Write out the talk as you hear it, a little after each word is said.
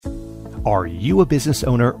Are you a business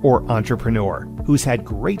owner or entrepreneur who's had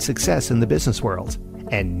great success in the business world,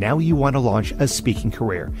 and now you want to launch a speaking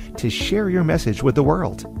career to share your message with the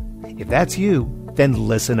world? If that's you, then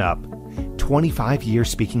listen up. 25-year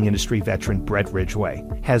speaking industry veteran Brett Ridgway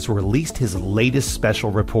has released his latest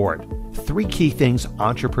special report, 3 key things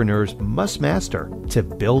entrepreneurs must master to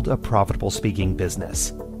build a profitable speaking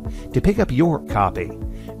business. To pick up your copy,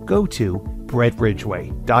 go to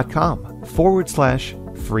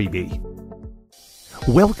brettridgway.com/freebie.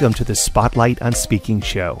 Welcome to the Spotlight on Speaking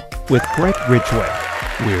show with Brett Ridgway,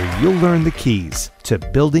 where you'll learn the keys to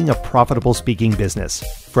building a profitable speaking business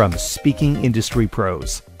from speaking industry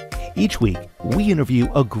pros. Each week, we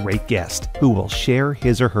interview a great guest who will share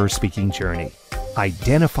his or her speaking journey,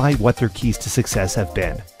 identify what their keys to success have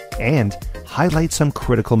been, and highlight some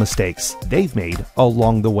critical mistakes they've made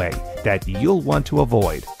along the way that you'll want to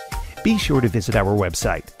avoid. Be sure to visit our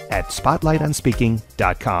website at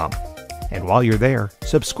spotlightonspeaking.com. And while you're there,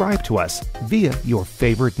 subscribe to us via your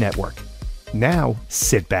favorite network. Now,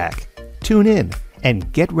 sit back, tune in,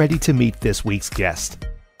 and get ready to meet this week's guest.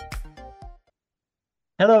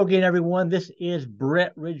 Hello again, everyone. This is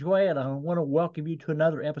Brett Ridgway, and I want to welcome you to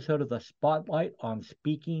another episode of the Spotlight on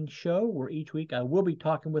Speaking show, where each week I will be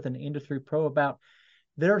talking with an industry pro about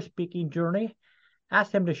their speaking journey.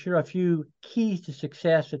 Ask them to share a few keys to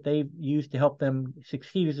success that they've used to help them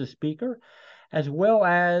succeed as a speaker, as well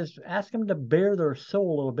as ask them to bare their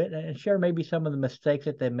soul a little bit and share maybe some of the mistakes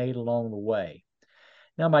that they made along the way.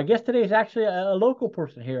 Now, my guest today is actually a local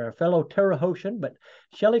person here, a fellow Terre Hautian, but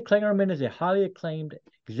Shelley Klingerman is a highly acclaimed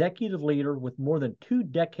executive leader with more than 2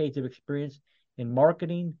 decades of experience in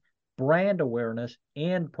marketing, brand awareness,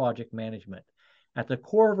 and project management. At the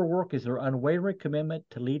core of her work is her unwavering commitment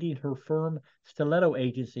to leading her firm Stiletto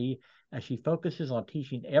Agency as she focuses on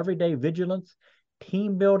teaching everyday vigilance,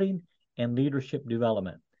 team building, and leadership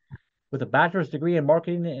development. With a bachelor's degree in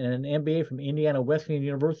marketing and an MBA from Indiana Wesleyan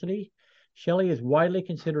University, Shelley is widely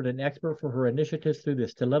considered an expert for her initiatives through the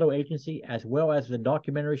Stiletto Agency, as well as the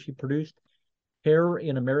documentary she produced, Terror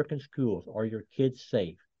in American Schools, Are Your Kids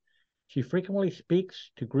Safe? She frequently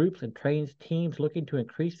speaks to groups and trains teams looking to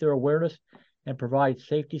increase their awareness and provide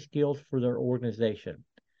safety skills for their organization.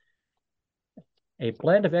 A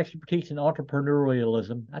blend of expertise and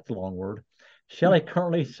entrepreneurialism, that's a long word, Shelley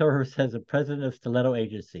currently serves as the president of Stiletto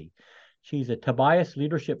Agency. She's a Tobias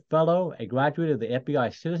Leadership Fellow, a graduate of the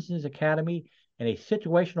FBI Citizens Academy, and a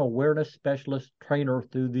situational awareness specialist trainer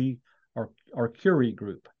through the Arcuri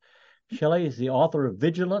Group. Shelley is the author of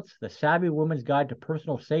Vigilance, The Savvy Woman's Guide to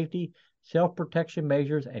Personal Safety, Self-Protection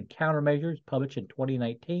Measures, and Countermeasures, published in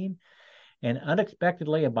 2019. And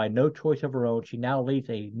unexpectedly, and by no choice of her own, she now leads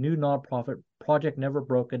a new nonprofit, Project Never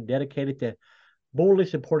Broken, dedicated to boldly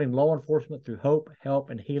supporting law enforcement through hope, help,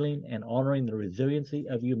 and healing, and honoring the resiliency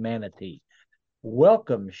of humanity.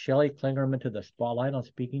 Welcome, Shelley Klingerman, to the Spotlight on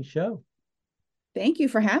Speaking show. Thank you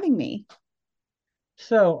for having me.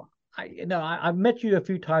 So, I've met you a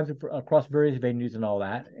few times across various venues and all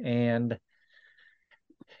that, and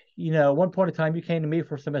at one point in time, you came to me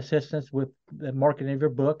for some assistance with the marketing of your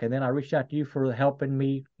book, and then I reached out to you for helping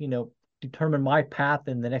me, determine my path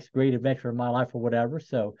in the next great adventure of my life or whatever.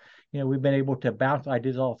 So, we've been able to bounce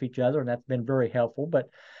ideas off each other, and that's been very helpful. But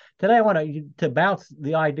today I want to bounce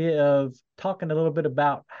the idea of talking a little bit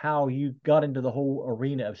about how you got into the whole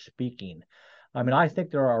arena of speaking. I mean, I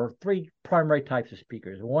think there are 3 primary types of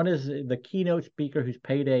speakers. One is the keynote speaker who's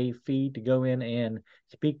paid a fee to go in and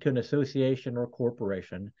speak to an association or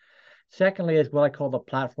corporation. Secondly is what I call the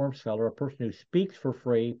platform seller, a person who speaks for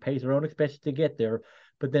free, pays their own expenses to get there,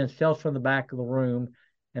 but then sells from the back of the room,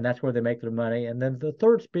 and that's where they make their money. And then the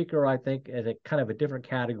third speaker, I think, as a kind of a different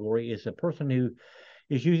category, is a person who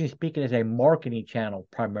is using speaking as a marketing channel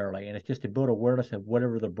primarily, and it's just to build awareness of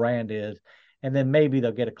whatever the brand is, and then maybe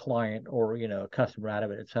they'll get a client or a customer out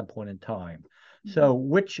of it at some point in time. Mm-hmm. So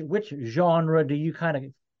which genre do you kind of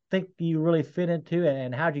think you really fit into,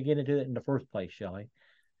 and how'd you get into it in the first place, Shelley?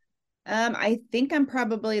 I think I'm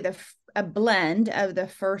probably a blend of the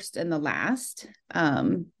first and the last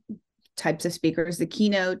types of speakers, the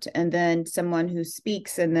keynote, and then someone who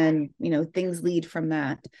speaks, and then things lead from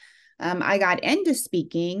that. I got into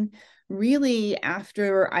speaking really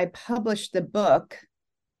after I published the book.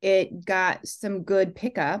 It got some good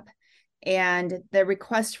pickup, and the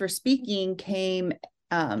request for speaking came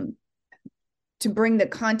to bring the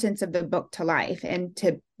contents of the book to life and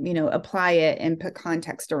to apply it and put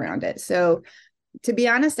context around it. So to be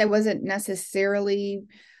honest, I wasn't necessarily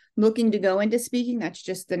looking to go into speaking. That's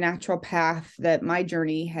just the natural path that my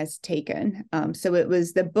journey has taken. So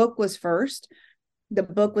the book was first, The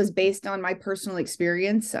book was based on my personal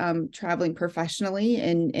experience, traveling professionally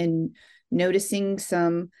and noticing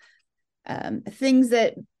some things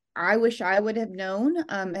that I wish I would have known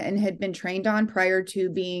and had been trained on prior to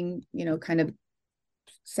being, kind of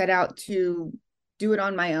set out to do it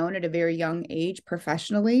on my own at a very young age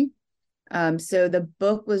professionally. So the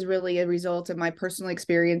book was really a result of my personal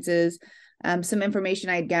experiences, some information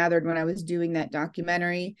I had gathered when I was doing that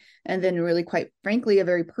documentary, and then really, quite frankly, a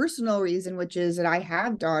very personal reason, which is that I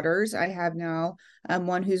have daughters. I have now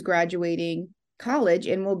one who's graduating college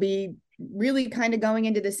and will be really kind of going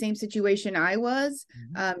into the same situation I was,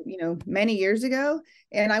 many years ago.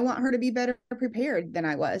 And I want her to be better prepared than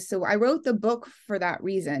I was. So I wrote the book for that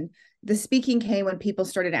reason. The speaking came when people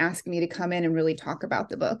started asking me to come in and really talk about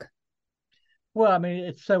the book. Well, I mean,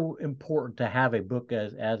 it's so important to have a book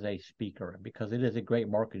as a speaker because it is a great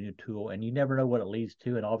marketing tool, and you never know what it leads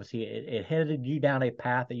to. And obviously, it headed you down a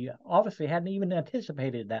path that you obviously hadn't even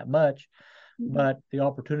anticipated that much, but the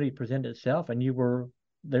opportunity presented itself, and you were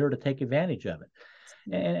there to take advantage of it.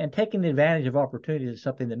 And taking advantage of opportunities is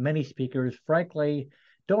something that many speakers, frankly,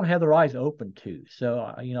 don't have their eyes open to. So,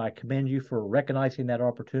 I commend you for recognizing that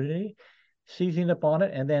opportunity, seizing upon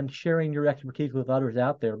it, and then sharing your expertise with others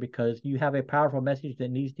out there because you have a powerful message that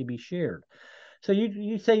needs to be shared. So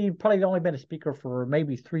you say you've probably only been a speaker for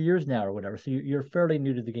maybe 3 years now or whatever. So you're fairly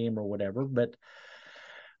new to the game or whatever. But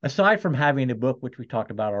aside from having a book, which we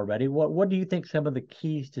talked about already, what do you think some of the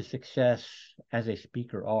keys to success as a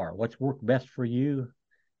speaker are? What's worked best for you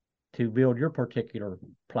to build your particular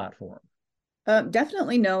platform?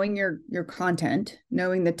 Definitely knowing your content,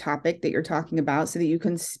 knowing the topic that you're talking about so that you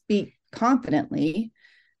can speak confidently.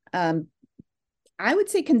 I would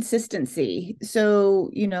say consistency. So,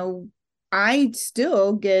 I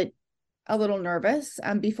still get a little nervous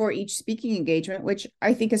before each speaking engagement, which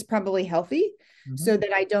I think is probably healthy, so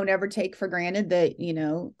that I don't ever take for granted that,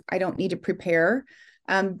 I don't need to prepare.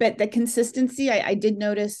 But the consistency, I did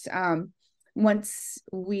notice once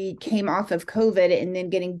we came off of COVID and then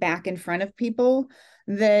getting back in front of people,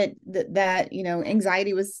 that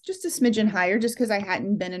anxiety was just a smidgen higher just because I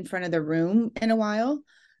hadn't been in front of the room in a while.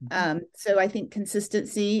 So I think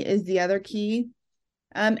consistency is the other key.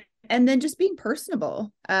 And then just being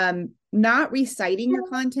personable, not reciting your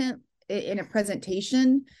content in a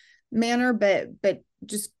presentation manner, but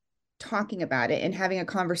just talking about it and having a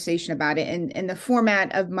conversation about it. And the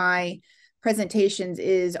format of my presentations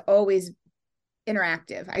is always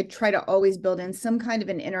interactive. I try to always build in some kind of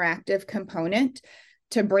an interactive component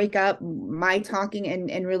to break up my talking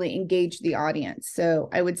and really engage the audience. So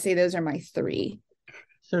I would say those are my three.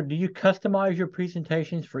 So do you customize your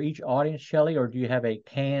presentations for each audience, Shelley, or do you have a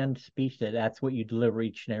canned speech that's what you deliver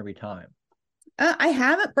each and every time? I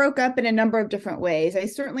have it broke up in a number of different ways. I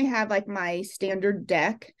certainly have like my standard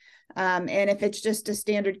deck. And if it's just a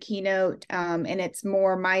standard keynote, and it's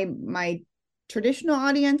more my traditional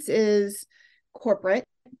audience is corporate,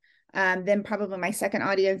 then probably my second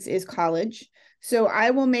audience is college. So I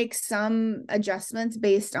will make some adjustments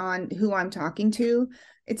based on who I'm talking to.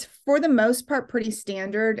 It's for the most part pretty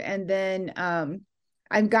standard. And then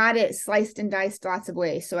I've got it sliced and diced lots of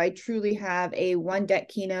ways. So I truly have a one deck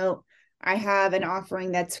keynote. I have an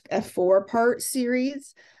offering that's a 4-part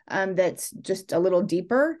series that's just a little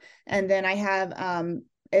deeper. And then I have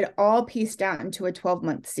it all pieced out into a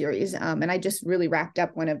 12-month series. And I just really wrapped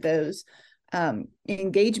up one of those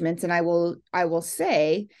engagements. And I will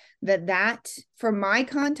say that for my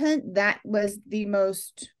content, that was the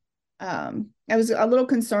most, I was a little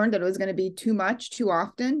concerned that it was going to be too much too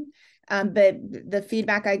often. But the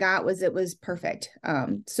feedback I got was it was perfect.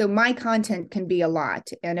 So my content can be a lot.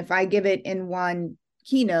 And if I give it in one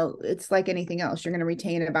keynote, it's like anything else. You're going to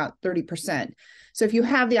retain about 30%. So if you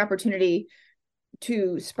have the opportunity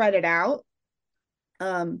to spread it out,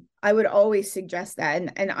 I would always suggest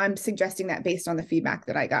that. And I'm suggesting that based on the feedback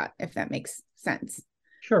that I got, if that makes sense.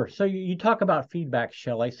 Sure. So you talk about feedback,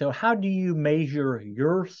 Shelley. So how do you measure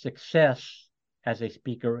your success as a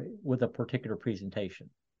speaker with a particular presentation?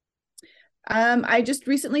 I just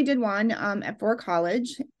recently did one for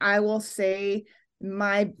college. I will say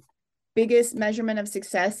my biggest measurement of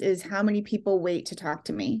success is how many people wait to talk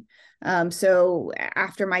to me. So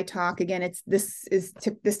after my talk, again,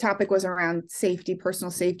 this topic was around safety,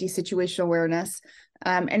 personal safety, situational awareness.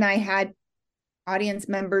 And I had audience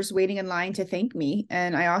members waiting in line to thank me.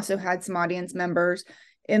 And I also had some audience members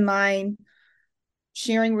in line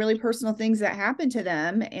sharing really personal things that happened to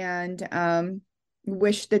them and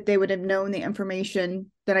wish that they would have known the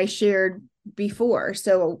information that I shared before.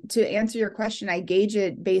 So to answer your question, I gauge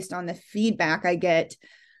it based on the feedback I get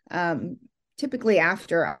typically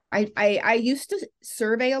after. I used to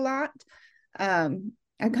survey a lot,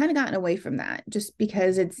 I've kind of gotten away from that just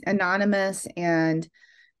because it's anonymous, and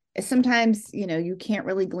sometimes, you can't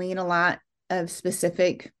really glean a lot of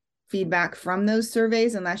specific feedback from those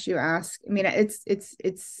surveys unless you ask. I mean, it's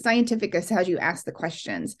scientific as how you ask the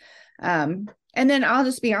questions. And then I'll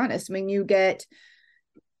just be honest, when you get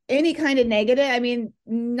any kind of negative, I mean,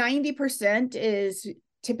 90% is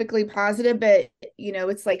typically positive, but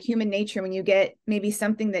it's like human nature. When you get maybe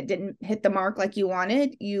something that didn't hit the mark like you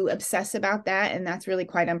wanted, you obsess about that, and that's really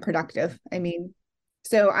quite unproductive. I mean,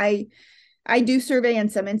 so I do survey in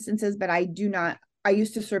some instances, but I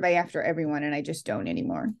used to survey after everyone, and I just don't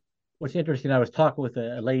anymore. What's interesting, I was talking with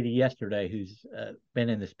a lady yesterday who's been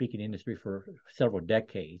in the speaking industry for several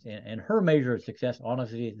decades, and her measure of success,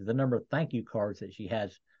 honestly, is the number of thank you cards that she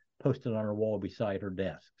has posted on her wall beside her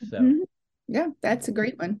desk. So, yeah, that's a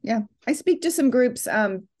great one. Yeah, I speak to some groups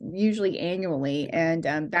usually annually, and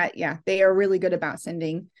they are really good about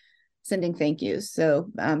sending thank yous. So,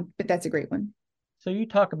 but that's a great one. So you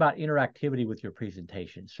talk about interactivity with your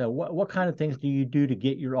presentation. So what kind of things do you do to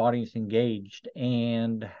get your audience engaged,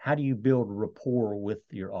 and how do you build rapport with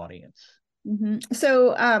your audience?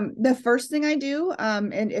 So the first thing I do,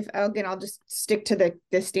 and if again, I'll just stick to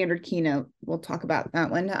the standard keynote. We'll talk about that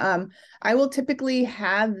one. I will typically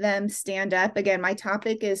have them stand up. Again, my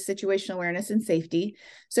topic is situational awareness and safety.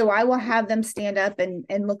 So I will have them stand up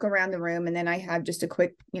and look around the room. And then I have just a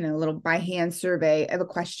quick, little by hand survey of a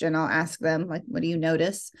question. I'll ask them, like, what do you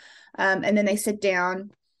notice? And then they sit down.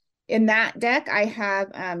 In that deck, I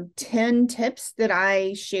have 10 tips that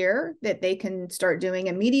I share that they can start doing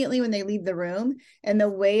immediately when they leave the room. And the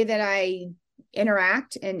way that I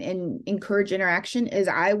interact and encourage interaction is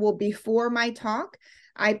I will, before my talk,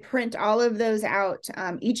 I print all of those out,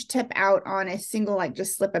 each tip out on a single,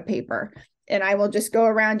 just slip of paper. And I will just go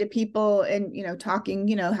around to people and, talking,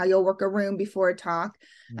 how you'll work a room before a talk.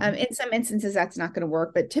 In some instances, that's not going to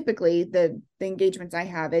work, but typically the engagements I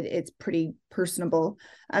have, it's pretty personable.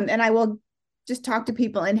 And I will just talk to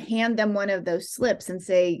people and hand them one of those slips and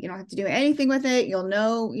say, you don't have to do anything with it. You'll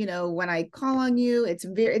know, when I call on you. It's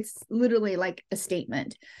literally like a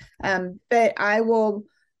statement. But I will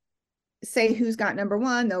say who's got number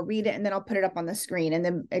one, they'll read it, and then I'll put it up on the screen. And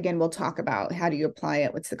then again, we'll talk about how do you apply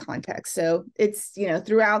it? What's the context? So it's,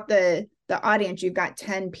 throughout the audience, you've got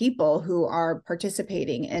 10 people who are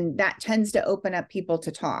participating, and that tends to open up people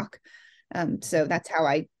to talk. So that's how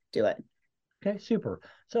I do it. Okay, super.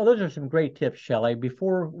 So those are some great tips, Shelley.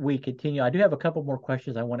 Before we continue, I do have a couple more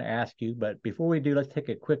questions I want to ask you, but before we do, let's take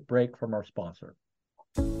a quick break from our sponsor.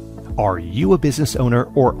 Are you a business owner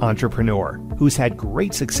or entrepreneur who's had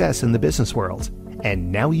great success in the business world, and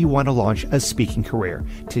now you want to launch a speaking career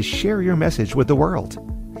to share your message with the world?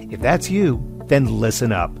 If that's you, then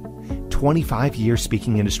listen up. 25-year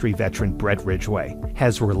speaking industry veteran Brett Ridgway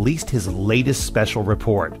has released his latest special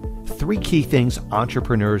report, 3 key things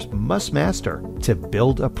entrepreneurs must master to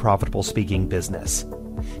build a profitable speaking business.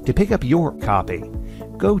 To pick up your copy,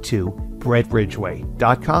 go to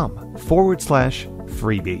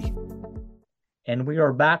brettridgway.com/freebie. And we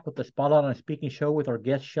are back with the Spotlight on Speaking show with our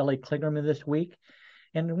guest, Shelley Klingerman, this week.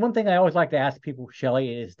 And one thing I always like to ask people, Shelley,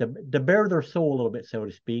 is to bare their soul a little bit, so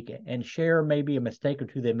to speak, and share maybe a mistake or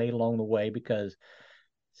two they made along the way, because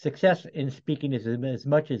success in speaking is as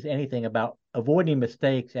much as anything about avoiding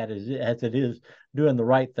mistakes as it is doing the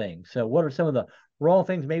right thing. So what are some of the wrong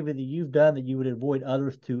things maybe that you've done that you would avoid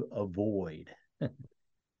others to avoid?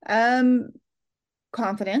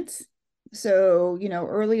 Confidence. So,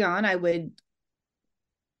 early on, I would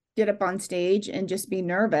get up on stage and just be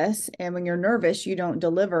nervous. And when you're nervous, you don't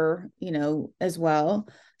deliver, as well.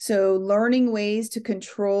 So learning ways to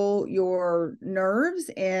control your nerves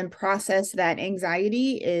and process that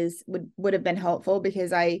anxiety would have been helpful,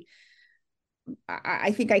 because I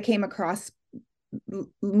think I came across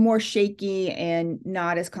more shaky and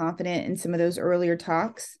not as confident in some of those earlier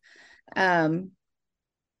talks. I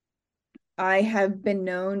have been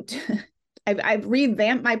known to I've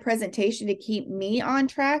revamped my presentation to keep me on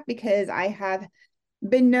track, because I have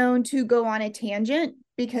been known to go on a tangent,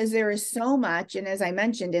 because there is so much. And as I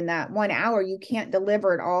mentioned, in that 1 hour, you can't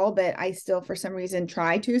deliver it all, but I still, for some reason,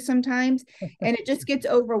 try to sometimes. And it just gets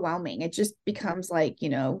overwhelming. It just becomes like,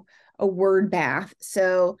 a word bath.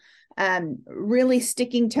 So really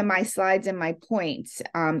sticking to my slides and my points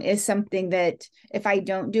is something that if I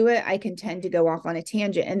don't do it, I can tend to go off on a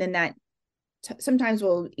tangent. And then that sometimes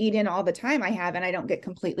will eat in all the time I have, and I don't get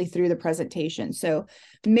completely through the presentation. So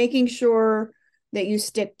making sure that you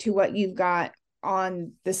stick to what you've got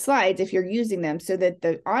on the slides if you're using them, so that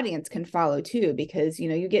the audience can follow too, because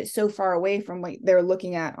you get so far away from what they're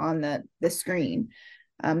looking at on the screen.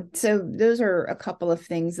 So those are a couple of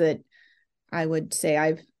things that I would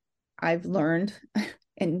say I've learned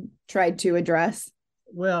and tried to address.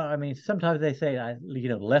 Well, I mean, sometimes they say,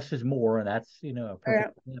 less is more, and that's, a perfect Yeah.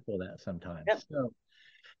 example of that sometimes. Yep. So,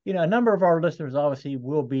 a number of our listeners obviously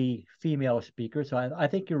will be female speakers. So I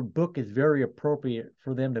think your book is very appropriate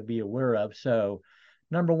for them to be aware of. So,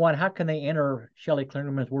 number one, how can they enter Shelley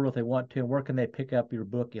Klingerman's world if they want to, and where can they pick up your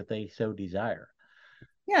book if they so desire?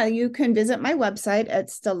 Yeah, you can visit my website at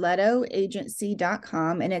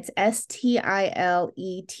stilettoagency.com, and it's STILETTO.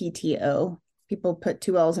 People put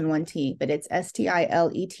 2 L's and 1 T, but it's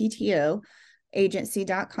STILETTO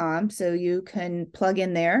agency.com. So you can plug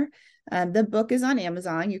in there. The book is on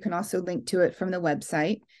Amazon. You can also link to it from the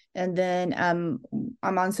website. And then I'm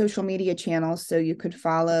on social media channels. So you could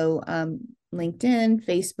follow LinkedIn,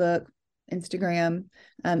 Facebook, Instagram.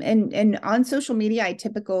 And on social media, I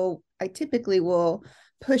typically will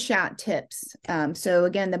push out tips. So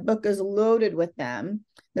again, the book is loaded with them.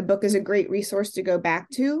 The book is a great resource to go back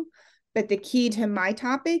to. But the key to my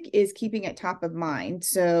topic is keeping it top of mind.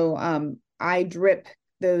 So I drip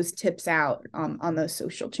those tips out on those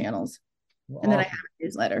social channels. Well, and then awesome. I have a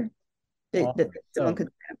newsletter that someone could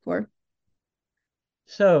sign up for.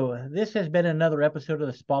 So this has been another episode of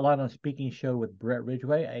the Spotlight on Speaking show with Brett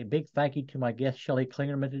Ridgway. A big thank you to my guest, Shelley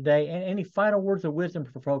Klingerman, today. And any final words of wisdom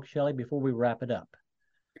for folks, Shelley, before we wrap it up?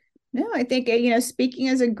 No, I think, speaking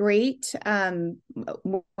is a great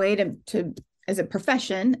way to as a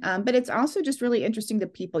profession, but it's also just really interesting the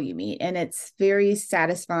people you meet, and it's very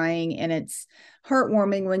satisfying and it's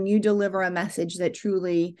heartwarming when you deliver a message that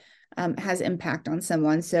truly has impact on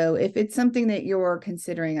someone. So if it's something that you're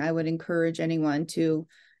considering, I would encourage anyone to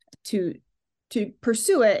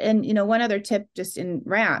pursue it. And, one other tip just in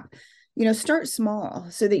wrap, start small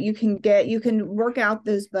so that you can work out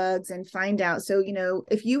those bugs and find out. So,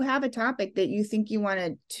 if you have a topic that you think you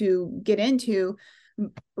wanted to get into,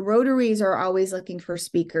 Rotaries are always looking for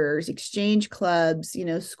speakers, exchange clubs,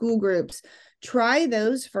 school groups. Try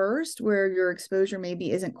those first where your exposure maybe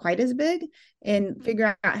isn't quite as big, and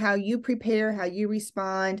figure out how you prepare, how you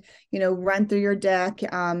respond, run through your deck,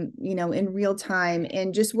 in real time,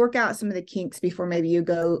 and just work out some of the kinks before maybe you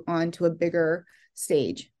go on to a bigger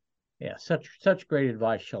stage. Yeah, such great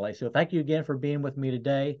advice, Shelley. So thank you again for being with me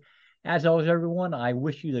today. As always, everyone, I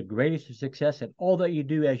wish you the greatest of success in all that you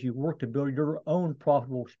do as you work to build your own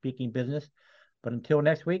profitable speaking business. But until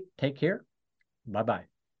next week, take care. Bye-bye.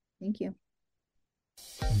 Thank you.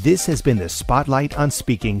 This has been the Spotlight on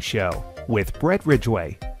Speaking show with Brett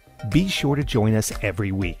Ridgway. Be sure to join us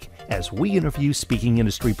every week as we interview speaking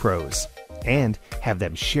industry pros and have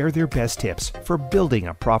them share their best tips for building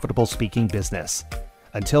a profitable speaking business.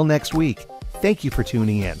 Until next week, thank you for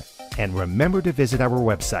tuning in, and remember to visit our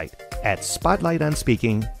website at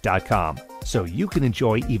spotlightonspeaking.com so you can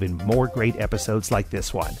enjoy even more great episodes like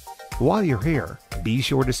this one. While you're here, be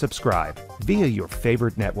sure to subscribe via your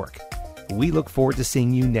favorite network. We look forward to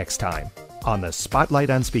seeing you next time on the Spotlight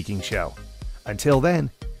on Speaking show. Until then,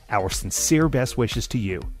 our sincere best wishes to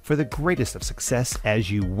you for the greatest of success as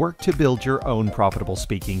you work to build your own profitable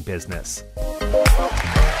speaking business.